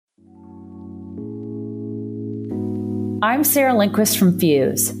I'm Sarah Lindquist from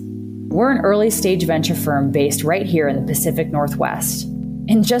Fuse. We're an early stage venture firm based right here in the Pacific Northwest.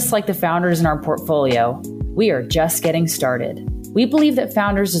 And just like the founders in our portfolio, we are just getting started. We believe that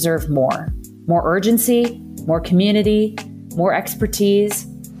founders deserve more urgency, more community, more expertise,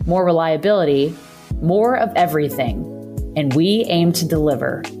 more reliability, more of everything. And we aim to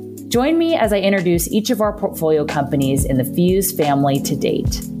deliver. Join me as I introduce each of our portfolio companies in the Fuse family to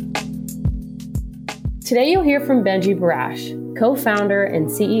date. Today you'll hear from Benji Barash, co-founder and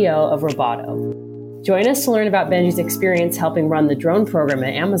CEO of Roboto. Join us to learn about Benji's experience helping run the drone program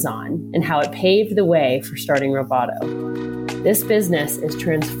at Amazon and how it paved the way for starting Roboto. This business is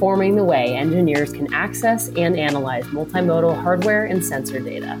transforming the way engineers can access and analyze multimodal hardware and sensor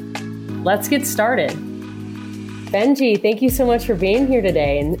data. Let's get started. Benji, thank you so much for being here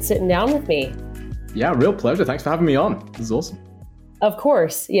today and sitting down with me. Yeah, real pleasure. Thanks for having me on. This is awesome. Of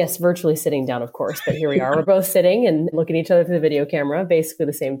course. Yes, virtually sitting down, of course. But here we are. We're both sitting and looking at each other through the video camera, basically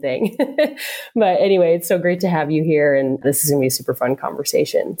the same thing. But anyway, it's so great to have you here. And this is going to be a super fun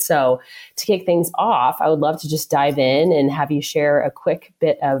conversation. So to kick things off, I would love to just dive in and have you share a quick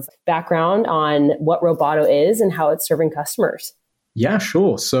bit of background on what Roboto is and how it's serving customers. Yeah,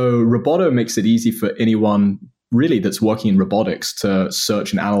 sure. So Roboto makes it easy for anyone really that's working in robotics to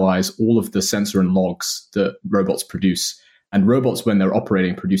search and analyze all of the sensor and logs that robots produce. And robots, when they're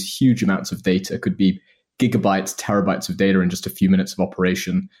operating, produce huge amounts of data. It could be gigabytes, terabytes of data in just a few minutes of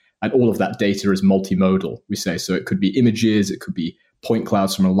operation. And all of that data is multimodal, we say. So it could be images, it could be point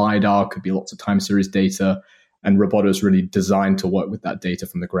clouds from a LiDAR, it could be lots of time series data. And Roboto is really designed to work with that data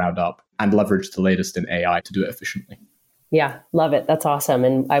from the ground up and leverage the latest in AI to do it efficiently. Yeah, love it. That's awesome.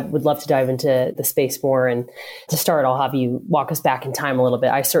 And I would love to dive into the space more. And to start, I'll have you walk us back in time a little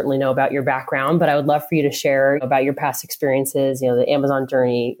bit. I certainly know about your background, but I would love for you to share about your past experiences, the Amazon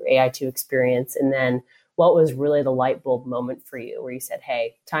journey, AI2 experience, and then what was really the light bulb moment for you where you said,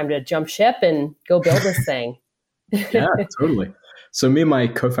 hey, time to jump ship and go build this thing. Yeah, totally. So me and my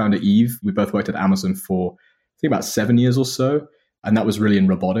co-founder, Eve, we both worked at Amazon for, I think, about 7 years or so. And that was really in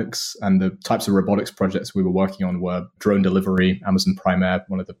robotics. And the types of robotics projects we were working on were drone delivery, Amazon Prime Air,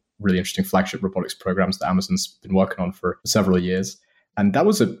 one of the really interesting flagship robotics programs that Amazon's been working on for several years. And that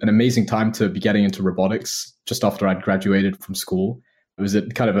was an amazing time to be getting into robotics just after I'd graduated from school. It was an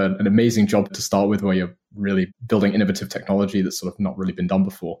amazing job to start with where you're really building innovative technology that's sort of not really been done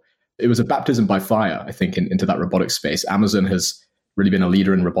before. It was a baptism by fire, I think, into that robotics space. Amazon has really been a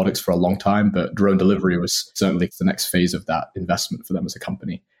leader in robotics for a long time, but drone delivery was certainly the next phase of that investment for them as a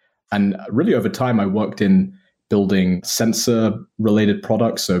company. And really over time, I worked in building sensor-related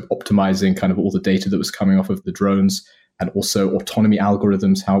products, so optimizing kind of all the data that was coming off of the drones, and also autonomy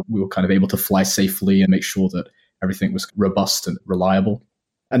algorithms, how we were kind of able to fly safely and make sure that everything was robust and reliable.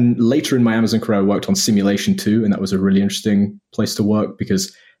 And later in my Amazon career, I worked on simulation too, and that was a really interesting place to work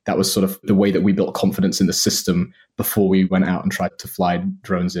because that was sort of the way that we built confidence in the system before we went out and tried to fly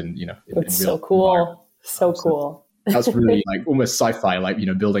drones in It's so cool. So cool. That's really like almost sci-fi, like,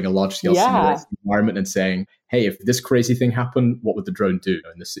 building a large scale simulation environment and saying, hey, if this crazy thing happened, what would the drone do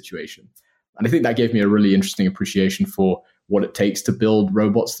in this situation? And I think that gave me a really interesting appreciation for what it takes to build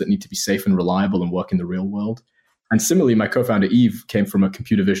robots that need to be safe and reliable and work in the real world. And similarly, my co-founder Eve came from a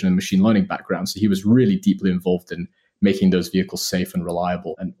computer vision and machine learning background. So he was really deeply involved in making those vehicles safe and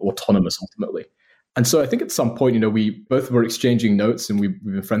reliable and autonomous ultimately. And so I think at some point, we both were exchanging notes and we've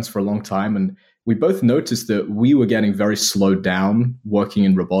been friends for a long time. And we both noticed that we were getting very slowed down working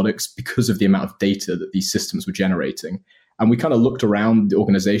in robotics because of the amount of data that these systems were generating. And we kind of looked around the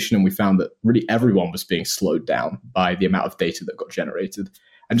organization and we found that really everyone was being slowed down by the amount of data that got generated.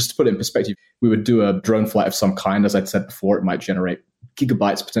 And just to put it in perspective, we would do a drone flight of some kind. As I'd said before, it might generate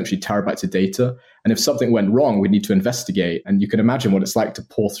gigabytes, potentially terabytes of data. And if something went wrong, we'd need to investigate. And you can imagine what it's like to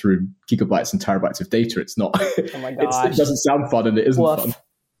pour through gigabytes and terabytes of data. It's not, oh my gosh. It doesn't sound fun and it isn't Woof. fun.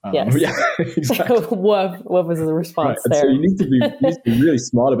 Yes. Yeah, exactly. What was the response right. there? And so you need to be really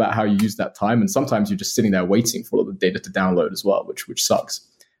smart about how you use that time. And sometimes you're just sitting there waiting for all the data to download as well, which sucks.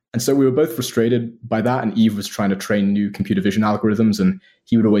 And so we were both frustrated by that. And Eve was trying to train new computer vision algorithms. And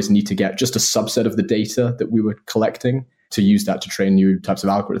he would always need to get just a subset of the data that we were collecting to use that to train new types of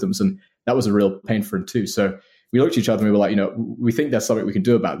algorithms. And that was a real pain for him too. So we looked at each other and we were like, we think there's something we can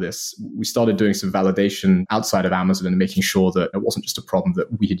do about this. We started doing some validation outside of Amazon and making sure that it wasn't just a problem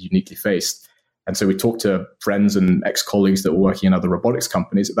that we had uniquely faced. And so we talked to friends and ex-colleagues that were working in other robotics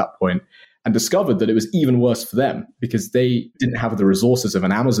companies at that point and discovered that it was even worse for them because they didn't have the resources of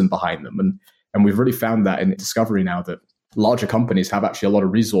an Amazon behind them. And we've really found that in discovery now that larger companies have actually a lot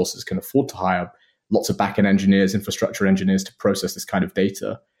of resources, can afford to hire lots of back-end engineers, infrastructure engineers to process this kind of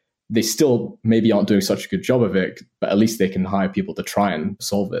data. they still maybe aren't doing such a good job of it, but at least they can hire people to try and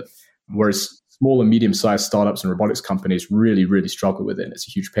solve it. Whereas small and medium-sized startups and robotics companies really, really struggle with it. And it's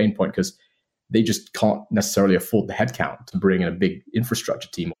a huge pain point because they just can't necessarily afford the headcount to bring in a big infrastructure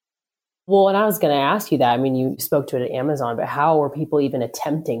team. Well, and I was going to ask you that. I mean, you spoke to it at Amazon, but how are people even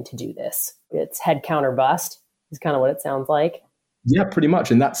attempting to do this? It's headcount or bust is kind of what it sounds like. Yeah, pretty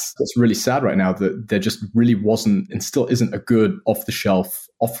much. And that's really sad right now, that there just really wasn't and still isn't a good off-the-shelf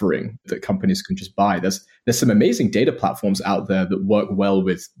offering that companies can just buy. There's some amazing data platforms out there that work well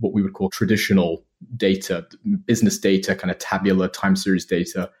with what we would call traditional data, business data, kind of tabular time series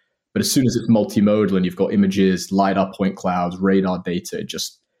data. But as soon as it's multimodal and you've got images, LiDAR point clouds, radar data,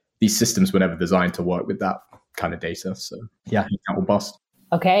 these systems were never designed to work with that kind of data. So yeah, headcount will bust.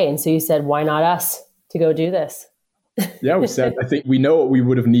 Okay. And so you said, why not us to go do this? Yeah, we said, I think we know what we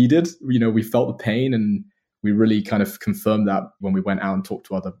would have needed. We felt the pain, and we really kind of confirmed that when we went out and talked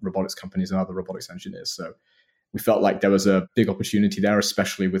to other robotics companies and other robotics engineers. So we felt like there was a big opportunity there,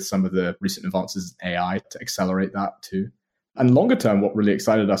 especially with some of the recent advances in AI to accelerate that too. And longer term, what really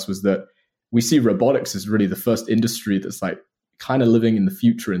excited us was that we see robotics as really the first industry that's like kind of living in the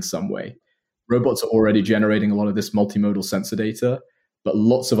future in some way. Robots are already generating a lot of this multimodal sensor data, but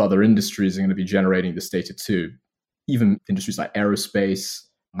lots of other industries are going to be generating this data too. Even industries like aerospace,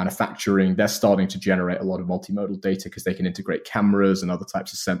 manufacturing, they're starting to generate a lot of multimodal data because they can integrate cameras and other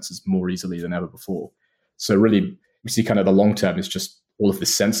types of sensors more easily than ever before. So really, we see kind of the long term is just all of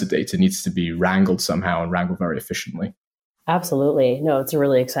this sensor data needs to be wrangled somehow and wrangled very efficiently. Absolutely. No, it's a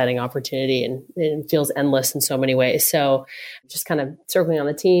really exciting opportunity, and it feels endless in so many ways. So just kind of circling on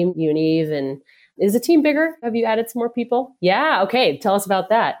the team, you and Eve, and is the team bigger? Have you added some more people? Yeah. Okay. Tell us about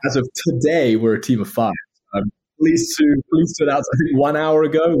that. As of today, we're a team of 5. Pleased to announce, I think 1 hour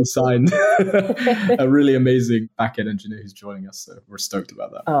ago, we signed a really amazing back-end engineer who's joining us. So we're stoked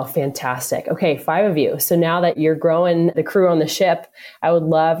about that. Oh, fantastic. Okay, 5 of you. So now that you're growing the crew on the ship, I would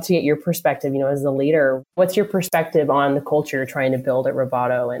love to get your perspective, as the leader. What's your perspective on the culture you're trying to build at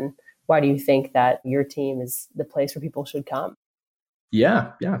Roboto, and why do you think that your team is the place where people should come?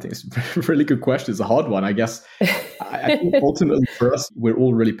 Yeah, I think it's a really good question. It's a hard one, I guess. I think ultimately for us, we're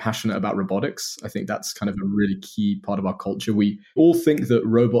all really passionate about robotics. I think that's kind of a really key part of our culture. We all think that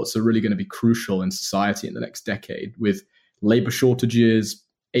robots are really going to be crucial in society in the next decade, with labor shortages,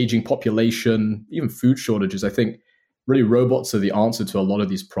 aging population, even food shortages. I think really robots are the answer to a lot of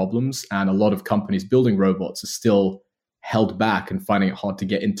these problems, and a lot of companies building robots are still held back and finding it hard to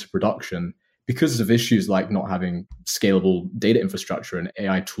get into production because of issues like not having scalable data infrastructure and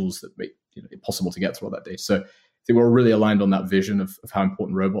AI tools that make it possible to get through all that data. So I think we're really aligned on that vision of how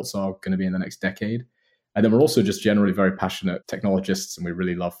important robots are going to be in the next decade. And then we're also just generally very passionate technologists, and we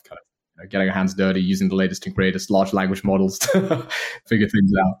really love kind of getting our hands dirty, using the latest and greatest large language models to figure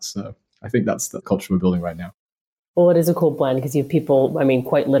things out. So I think that's the culture we're building right now. Well, it is a cool blend because you have people,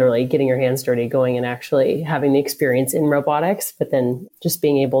 quite literally getting your hands dirty, going and actually having the experience in robotics, but then just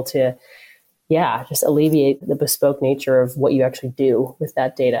being able to just alleviate the bespoke nature of what you actually do with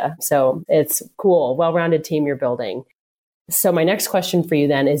that data. So it's cool, well-rounded team you're building. So my next question for you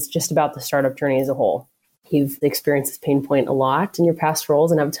then is just about the startup journey as a whole. You've experienced this pain point a lot in your past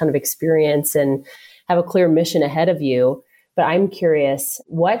roles and have a ton of experience and have a clear mission ahead of you. But I'm curious,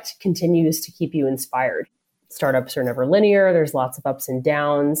 what continues to keep you inspired? Startups are never linear. There's lots of ups and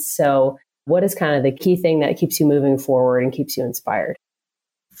downs. So what is kind of the key thing that keeps you moving forward and keeps you inspired?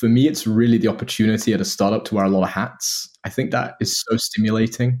 For me, it's really the opportunity at a startup to wear a lot of hats. I think that is so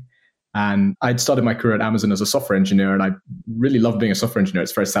stimulating. And I'd started my career at Amazon as a software engineer, and I really love being a software engineer.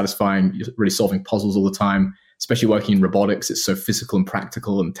 It's very satisfying. You're really solving puzzles all the time, especially working in robotics. It's so physical and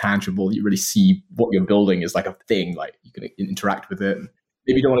practical and tangible. You really see what you're building is like a thing, like you can interact with it.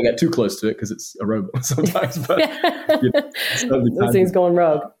 Maybe you don't want to get too close to it because it's a robot sometimes, but it's totally those things going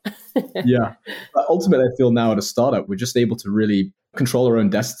rogue. Yeah. But ultimately, I feel now at a startup, we're just able to really control our own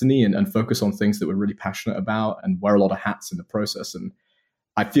destiny and focus on things that we're really passionate about and wear a lot of hats in the process. And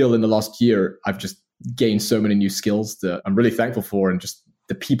I feel in the last year, I've just gained so many new skills that I'm really thankful for. And just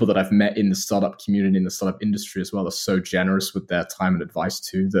the people that I've met in the startup community, in the startup industry as well, are so generous with their time and advice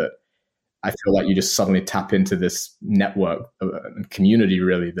too, that I feel like you just suddenly tap into this network and community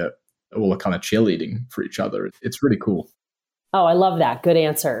really that all are kind of cheerleading for each other. It's really cool. Oh, I love that. Good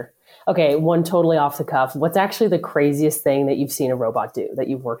answer. Okay, one totally off the cuff. What's actually the craziest thing that you've seen a robot do that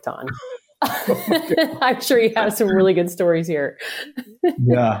you've worked on? I'm sure you have some really good stories here.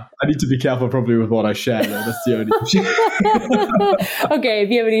 Yeah, I need to be careful probably with what I share. Though. That's the only issue. Okay, if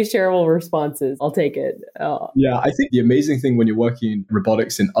you have any shareable responses, I'll take it. Oh. Yeah, I think the amazing thing when you're working in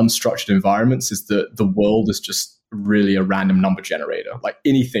robotics in unstructured environments is that the world is just really a random number generator. Like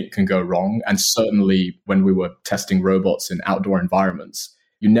anything can go wrong. And certainly when we were testing robots in outdoor environments,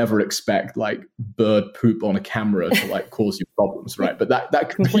 you never expect like bird poop on a camera to like cause you problems, right? But that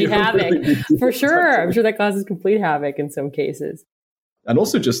can complete havoc really for sure. I'm sure that causes complete havoc in some cases. And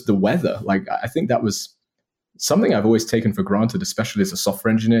also just the weather. Like I think that was something I've always taken for granted, especially as a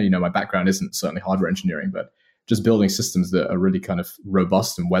software engineer. You know, my background isn't certainly hardware engineering, but just building systems that are really kind of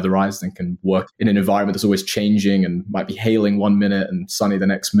robust and weatherized and can work in an environment that's always changing and might be hailing one minute and sunny the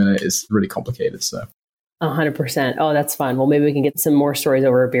next minute is really complicated. So 100%. Oh, that's fun. Well, maybe we can get some more stories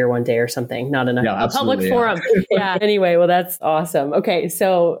over a beer one day or something, not in a public forum. Yeah. Anyway, well, that's awesome. Okay.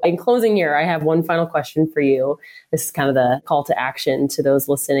 So in closing here, I have one final question for you. This is kind of the call to action to those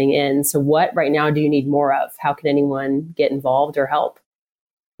listening in. So what right now do you need more of? How can anyone get involved or help?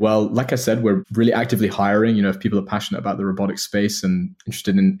 Well, like I said, we're really actively hiring. You know, if people are passionate about the robotics space and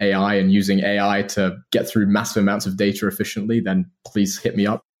interested in AI and using AI to get through massive amounts of data efficiently, then please hit me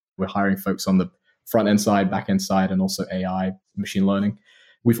up. We're hiring folks on the front end side, back end side, and also AI, machine learning.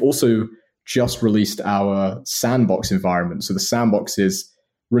 We've also just released our sandbox environment. So the sandbox is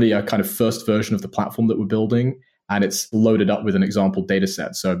really a kind of first version of the platform that we're building, and it's loaded up with an example data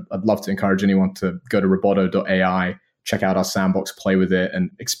set. So I'd love to encourage anyone to go to roboto.ai, check out our sandbox, play with it,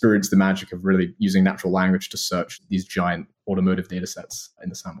 and experience the magic of really using natural language to search these giant automotive data sets in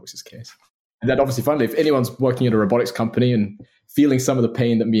the sandbox's case. And then obviously, finally, if anyone's working at a robotics company and feeling some of the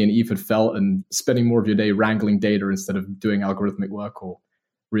pain that me and Eve had felt and spending more of your day wrangling data instead of doing algorithmic work or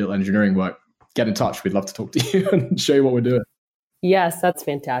real engineering work, get in touch. We'd love to talk to you and show you what we're doing. Yes, that's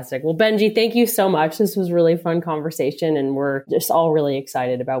fantastic. Well, Benji, thank you so much. This was a really fun conversation, and we're just all really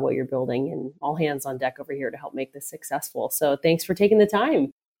excited about what you're building, and all hands on deck over here to help make this successful. So thanks for taking the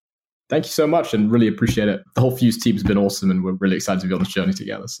time. Thank you so much, and really appreciate it. The whole Fuse team's been awesome, and we're really excited to be on this journey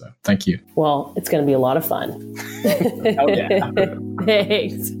together. So thank you. Well, it's going to be a lot of fun. Oh, yeah.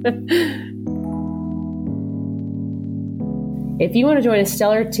 Thanks. If you want to join a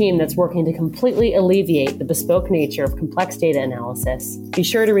stellar team that's working to completely alleviate the bespoke nature of complex data analysis, be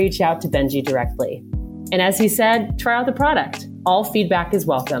sure to reach out to Benji directly. And as he said, try out the product. All feedback is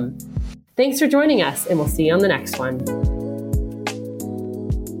welcome. Thanks for joining us, and we'll see you on the next one.